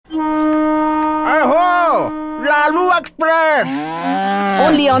हो Lalu express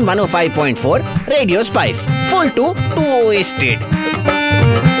Only on 105.4 Radio Spice. Full to twisted.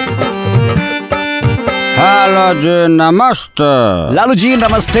 Hello जी नमस्ते। लालू जी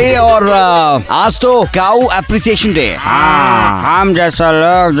नमस्ते। और आज तो काऊ एप्रिसिएशन डे। हाँ, हम जैसा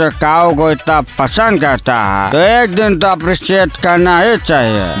लोग जो काऊ को इतना पसंद करता है तो एक दिन तो अप्रिशिएट करना ही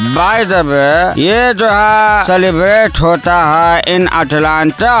चाहिए। बाय द वे ये जो है सेलिब्रेट होता है इन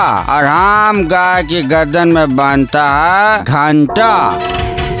अटलांटा और हम गाय की गर्दन में बांधता है घंटा।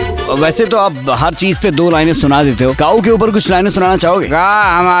 वैसे तो आप हर चीज पे 2 लाइनें सुना देते हो, काऊ के ऊपर कुछ लाइनें सुनाना चाहोगे? गाय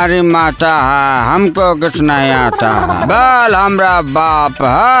हमारी माता है, हमको कुछ नहीं आता है, बैल हमारा बाप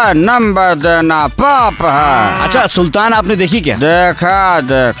है, नंबर देना पाप है। अच्छा, सुल्तान आपने देखी क्या?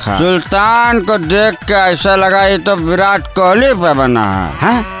 देखा सुल्तान को देख के ऐसा लगा ये तो विराट कोहली पे बना है।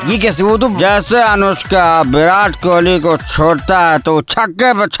 हाँ? ये कैसे? वो तो जैसे अनुष्का विराट कोहली को छोड़ता है तो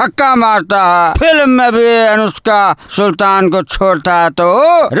छक्के पे छक्का मारता है, फिल्म में भी अनुष्का सुल्तान को छोड़ता है तो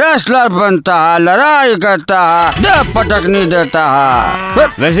रेसलर बनता है, लड़ाई करता है, दे पटक नहीं देता है।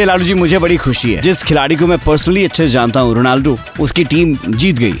 वैसे लालू जी मुझे बड़ी खुशी है, जिस खिलाड़ी को मैं पर्सनली अच्छे से जानता हूँ, रोनाल्डो, उसकी टीम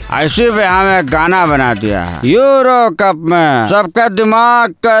जीत गई। ऐसे पे हमें गाना बना दिया है। यूरो कप में सबका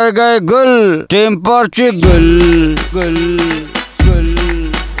दिमाग कर गए गुल, टीम पोर्चुगल गुल गुल।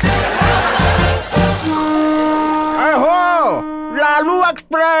 हो Lalu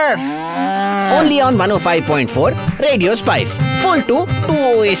express Only on 105.4 Radio Spice. Full to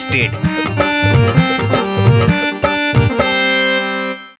twisted.